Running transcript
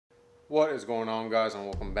What is going on, guys, and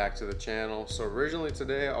welcome back to the channel. So originally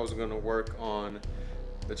today I was going to work on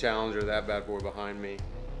the Challenger, that bad boy behind me,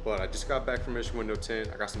 but I just got back from mission window tint.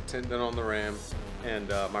 I got some tint done on the Ram, and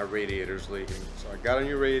my radiator's leaking. So I got a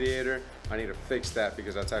new radiator. I need to fix that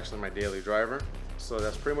because that's actually my daily driver. So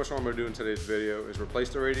that's pretty much what I'm going to do in today's video, is replace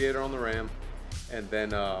the radiator on the Ram, and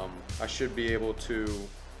then I should be able to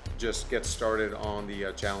just get started on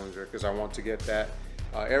the Challenger, because I want to get that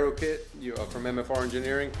aero kit from MFR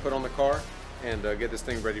Engineering put on the car and get this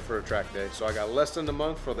thing ready for a track day. So I got less than a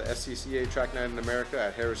month for the SCCA Track Night in America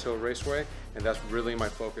at Harris Hill Raceway, and that's really my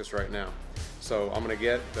focus right now. So I'm gonna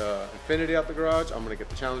get the Infiniti out the garage, I'm gonna get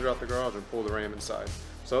the Challenger out the garage and pull the Ram inside.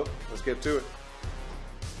 So let's get to it.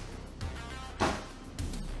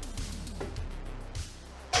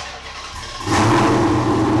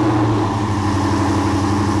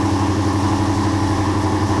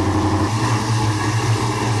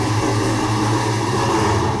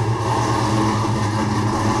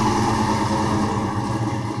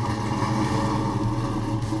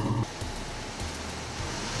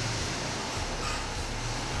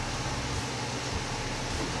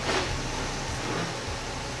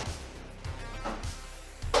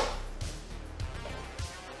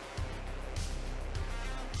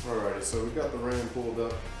 Alrighty, so we've got the Ram pulled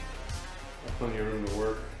up, got plenty of room to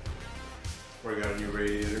work. We got a new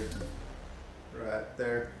radiator right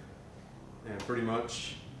there, and pretty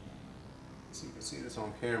much, so you can see this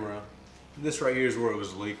on camera, this right here is where it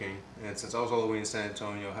was leaking, and since I was all the way in San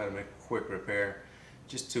Antonio, I had to make a quick repair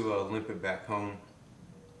just to limp it back home.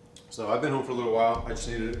 So I've been home for a little while. I just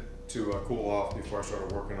needed it to cool off before I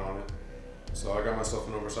started working on it. So I got myself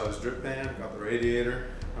an oversized drip pan, got the radiator,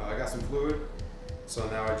 I got some fluid. So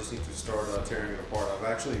now I just need to start tearing it apart. I've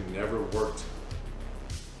actually never worked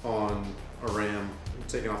on a Ram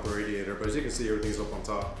taking off the radiator, but as you can see, everything's up on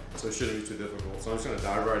top, so it shouldn't be too difficult. So I'm just gonna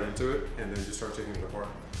dive right into it and then just start taking it apart.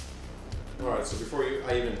 All right, so before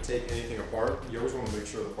I even take anything apart, you always wanna make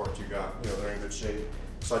sure the parts you got, they're in good shape.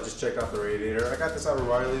 So I just checked out the radiator. I got this out of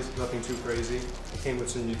Riley's, nothing too crazy. It came with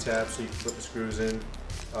some new tabs so you can put the screws in,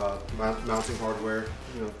 mounting hardware,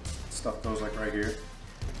 stuff goes like right here.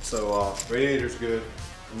 So radiator's good.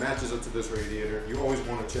 It matches up to this radiator. You always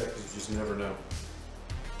want to check because you just never know.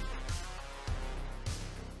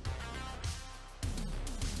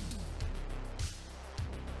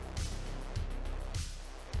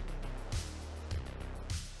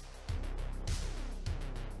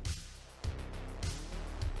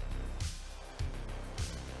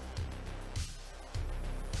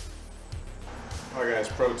 Alright guys,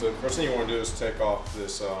 pro tip. First thing you want to do is take off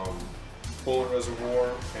this coolant reservoir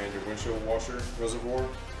and your windshield washer reservoir.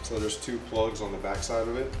 So there's two plugs on the back side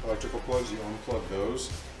of it, electrical plugs. You unplug those,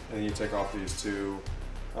 and then you take off these two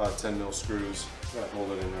 10mm screws that hold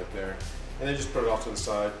it in right there. And then just put it off to the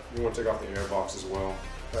side. You want to take off the air box as well.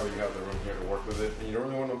 That way you have the room here to work with it. And you don't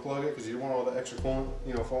really want to unplug it because you don't want all the extra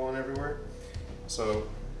coolant, falling everywhere. So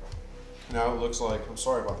now it looks like, I'm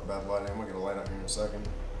sorry about the bad lighting. I'm gonna get a light out here in a second.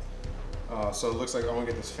 So it looks like I'm gonna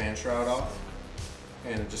get this fan shroud off.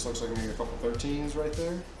 And it just looks like maybe a couple 13s right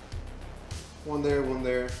there. One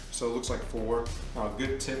there. So it looks like 4. A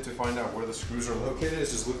good tip to find out where the screws are located is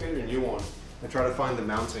just look at your new one and try to find the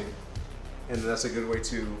mounting. And that's a good way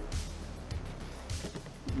to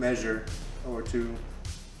measure or to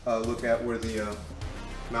look at where the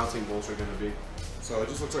mounting bolts are going to be. So it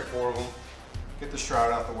just looks like 4 of them. Get the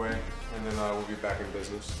shroud out the way, and then we'll be back in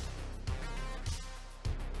business.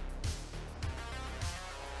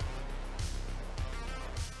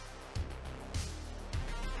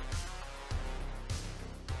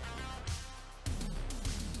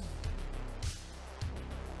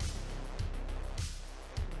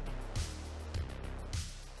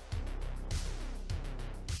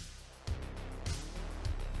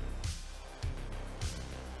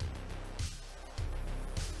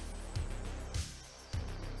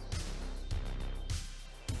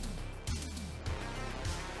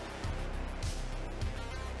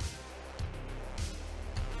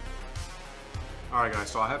 Alright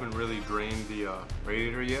guys, so I haven't really drained the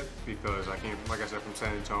radiator yet because I came, like I said, from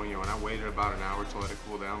San Antonio, and I waited about an hour to let it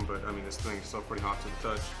cool down, but I mean, this thing is still pretty hot to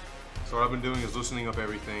the touch. So what I've been doing is loosening up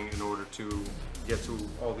everything in order to get to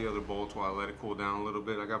all the other bolts while I let it cool down a little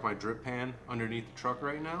bit. I got my drip pan underneath the truck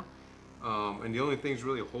right now, and the only things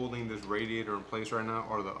really holding this radiator in place right now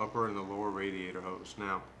are the upper and the lower radiator hose.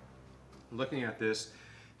 Now, looking at this,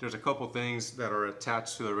 there's a couple things that are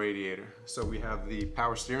attached to the radiator. So we have the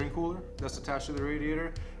power steering cooler that's attached to the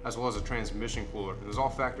radiator, as well as a transmission cooler. There's all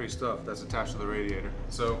factory stuff that's attached to the radiator.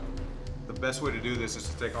 So the best way to do this is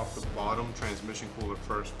to take off the bottom transmission cooler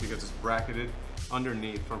first, because it's bracketed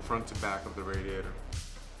underneath from front to back of the radiator.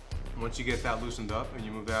 Once you get that loosened up and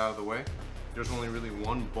you move that out of the way, there's only really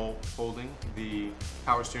one bolt holding the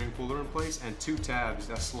power steering cooler in place and 2 tabs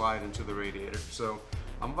that slide into the radiator. So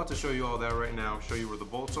I'm about to show you all that right now, show you where the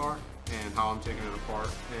bolts are and how I'm taking it apart,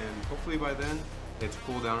 and hopefully by then it's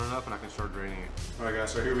cooled down enough and I can start draining it. Alright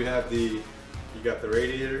guys, so here we have you got the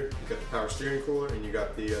radiator, you got the power steering cooler, and you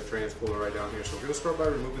got the trans cooler right down here. So we're going to start by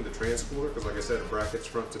removing the trans cooler because, like I said, it brackets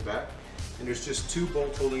front to back. And there's just 2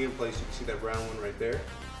 bolts holding in place. You can see that brown one right there.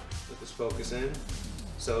 Let this focus in.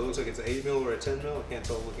 So it looks like it's an 8 mil or a 10 mil. I can't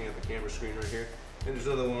tell looking at the camera screen right here. And there's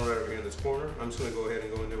another one right over here in this corner. I'm just going to go ahead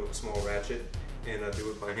and go in there with a small ratchet and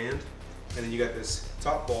do it by hand. And then you got this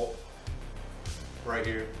top bolt right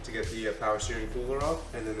here to get the power steering cooler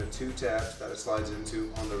off, and then the 2 tabs that it slides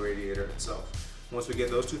into on the radiator itself. Once we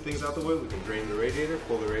get those 2 things out the way, we can drain the radiator,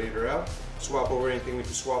 pull the radiator out, swap over anything we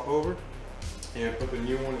can swap over, and put the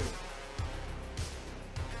new one in.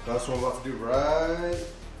 That's what I'm about to do right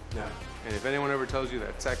now. And if anyone ever tells you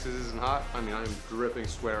that Texas isn't hot, I mean, I'm dripping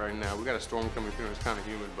sweat right now. We got a storm coming through and it's kind of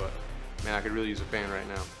humid, but man, I could really use a fan right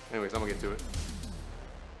now. Anyways, I'm gonna get to it.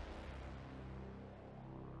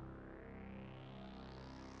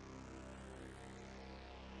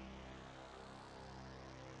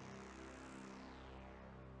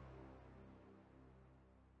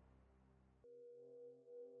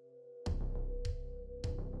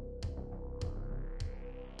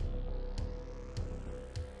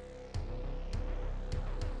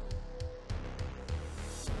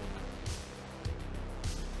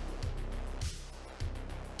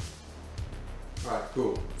 Alright,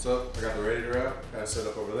 cool. So I got the radiator out, got it set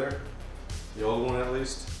up over there. The old one at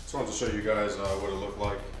least. Just wanted to show you guys what it looked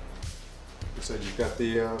like. Like I said, you've got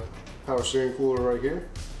the power steering cooler right here.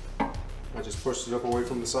 I just pushed it up away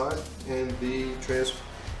from the side, and the trans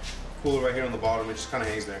cooler right here on the bottom, it just kind of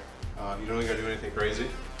hangs there. You don't gotta do anything crazy.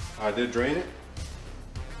 I did drain it.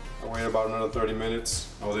 I waited about another 30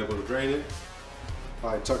 minutes. I was able to drain it.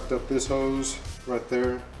 I tucked up this hose right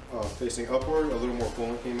there, facing upward. A little more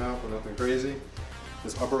coolant came out, but nothing crazy.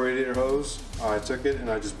 This upper radiator hose, I took it and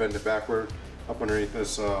I just bent it backward up underneath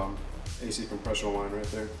this AC compression line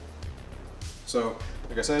right there. So,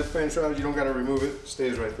 like I said, fan shroud, you don't got to remove it, it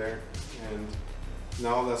stays right there. And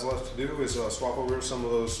now all that's left to do is swap over some of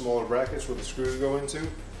those smaller brackets where the screws go into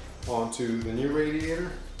onto the new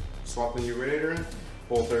radiator, swap the new radiator in,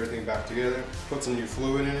 bolt everything back together, put some new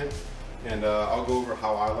fluid in it, and I'll go over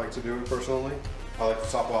how I like to do it personally. I like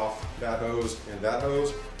to top off that hose and that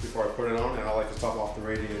hose before I put it on, and I like to top off the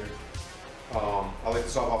radiator. I like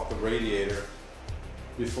to top off the radiator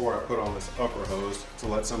before I put on this upper hose to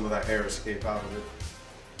let some of that air escape out of it.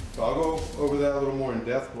 So I'll go over that a little more in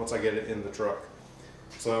depth once I get it in the truck.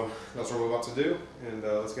 So that's what we're about to do, and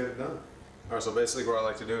let's get it done. Alright, so basically what I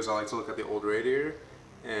like to do is I like to look at the old radiator,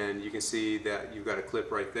 and you can see that you've got a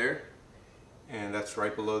clip right there, and that's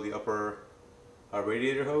right below the upper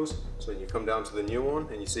radiator hose. So you come down to the new one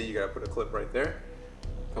and you see you gotta put a clip right there.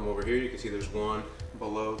 Come over here, you can see there's one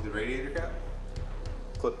below the radiator cap.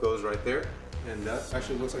 Clip goes right there, and that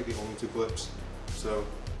actually looks like the only 2 clips. So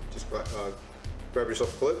just grab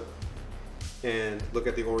yourself a clip and look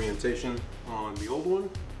at the orientation on the old one.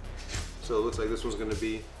 So it looks like this one's gonna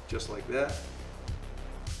be just like that.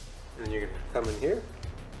 And then you're gonna come in here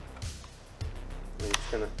and you're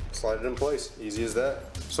just gonna slide it in place. Easy as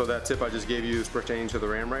that. So that tip I just gave you is pertaining to the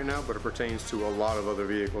Ram right now, but it pertains to a lot of other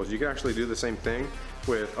vehicles. You can actually do the same thing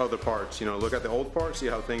with other parts. You know, look at the old parts, see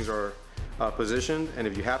how things are positioned, and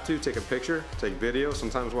if you have to, take a picture, take video.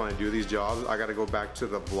 Sometimes when I do these jobs, I gotta go back to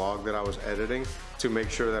the vlog that I was editing to make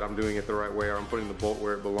sure that I'm doing it the right way, or I'm putting the bolt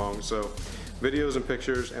where it belongs. So videos and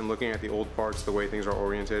pictures and looking at the old parts, the way things are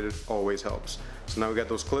orientated, always helps. So now we got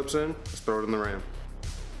those clips in, let's throw it in the Ram.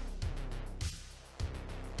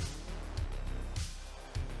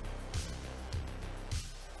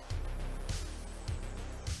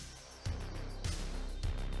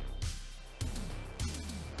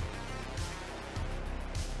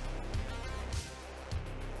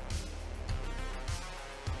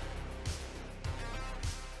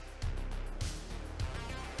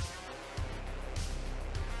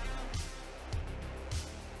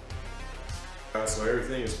 So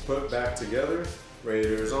everything is put back together,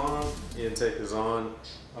 radiator is on, intake is on.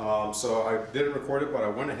 So I didn't record it, but I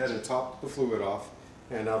went ahead and topped the fluid off,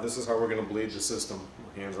 and now this is how we're going to bleed the system.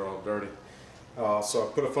 My hands are all dirty. So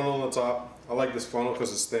I put a funnel on the top. I like this funnel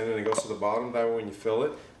because it's thin and it goes to the bottom. That way when you fill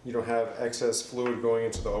it, you don't have excess fluid going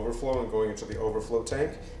into the overflow and going into the overflow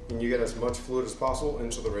tank, and you get as much fluid as possible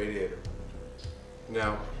into the radiator.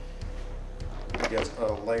 Now, I get a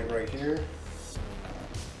light right here.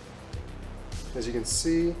 As you can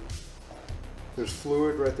see, there's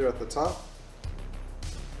fluid right there at the top.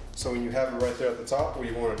 So when you have it right there at the top, what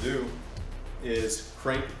you want to do is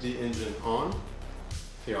crank the engine on.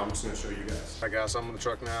 Here, I'm just going to show you guys. Alright guys, I'm in the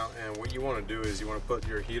truck now, and what you want to do is you want to put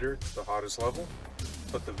your heater to the hottest level.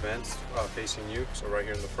 Put the vents facing you, so right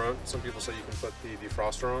here in the front. Some people say you can put the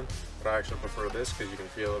defroster on, but I actually prefer this because you can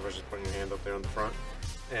feel it versus putting your hand up there in the front.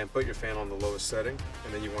 And put your fan on the lowest setting,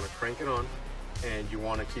 and then you want to crank it on, and you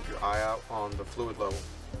want to keep your eye out on the fluid level.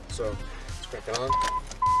 So let's crank it on.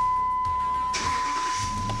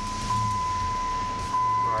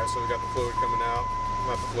 Alright, so we got the fluid coming out.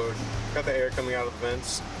 Not the fluid, got the air coming out of the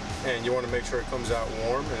vents, and you want to make sure it comes out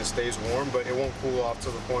warm and it stays warm, but it won't cool off to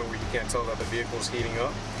the point where you can't tell that the vehicle is heating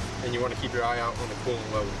up, and you want to keep your eye out on the cooling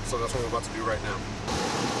level. So that's what we're about to do right now.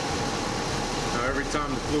 Now every time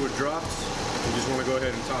the fluid drops, you just want to go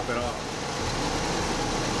ahead and top it off.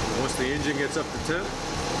 Once the engine gets up to temp,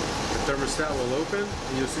 the thermostat will open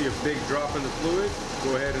and you'll see a big drop in the fluid.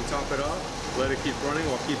 Go ahead and top it off, let it keep running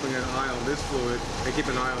while keeping an eye on this fluid and keep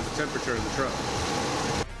an eye on the temperature in the truck.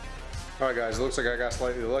 Alright guys, it looks like I got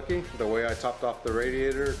slightly lucky. The way I topped off the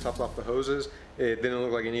radiator, topped off the hoses, it didn't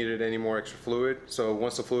look like it needed any more extra fluid. So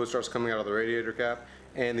once the fluid starts coming out of the radiator cap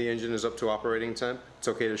and the engine is up to operating temp, it's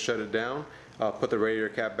okay to shut it down, put the radiator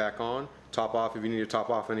cap back on, top off if you need to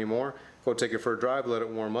top off anymore, go take it for a drive, let it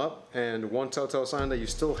warm up. And one telltale sign that you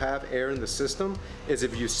still have air in the system is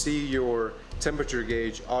if you see your temperature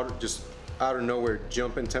gauge just out of nowhere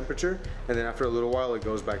jump in temperature, and then after a little while it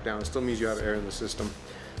goes back down. It still means you have air in the system.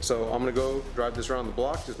 So I'm gonna go drive this around the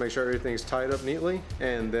block, just make sure everything's tied up neatly,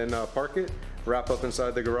 and then park it, wrap up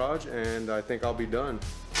inside the garage, and I think I'll be done.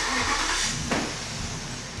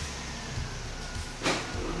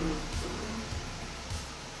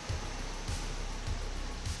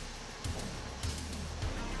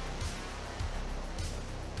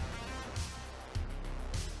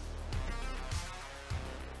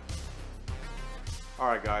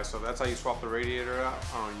 Alright guys, so that's how you swap the radiator out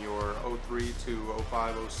on your 03 to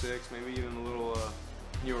 05, 06, maybe even a little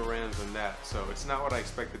newer Rams than that. So it's not what I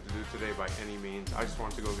expected to do today by any means. I just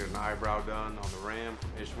wanted to go get an eyebrow done on the Ram from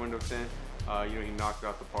Ish Window Tint. You know, he knocked it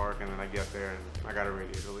out the park, and then I get there and I got a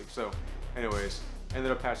radiator leak. So anyways,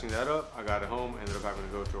 ended up patching that up. I got it home, ended up having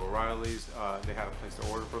to go to O'Reilly's. They had a place to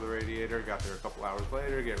order for the radiator. Got there a couple hours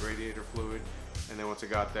later, get radiator fluid, and then once it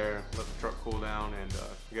got there, let the truck cool down and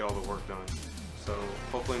get all the work done. So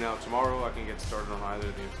hopefully now tomorrow I can get started on either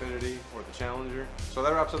the Infinity or the Challenger. So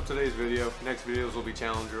that wraps up today's video. Next videos will be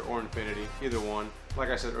Challenger or Infinity, either one. Like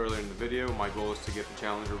I said earlier in the video, my goal is to get the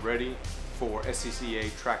Challenger ready for SCCA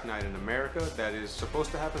Track Night in America. That is supposed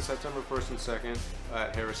to happen September 1st and 2nd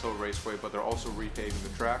at Harris Hill Raceway, but they're also repaving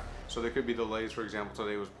the track. So there could be delays. For example,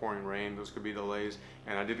 today was pouring rain. Those could be delays.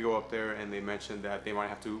 And I did go up there and they mentioned that they might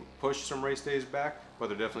have to push some race days back, but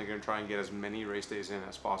they're definitely gonna try and get as many race days in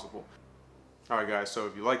as possible. Alright guys, so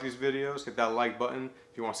if you like these videos, hit that like button.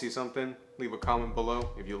 If you want to see something, leave a comment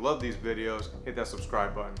below. If you love these videos, hit that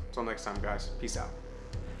subscribe button. Until next time guys, peace out.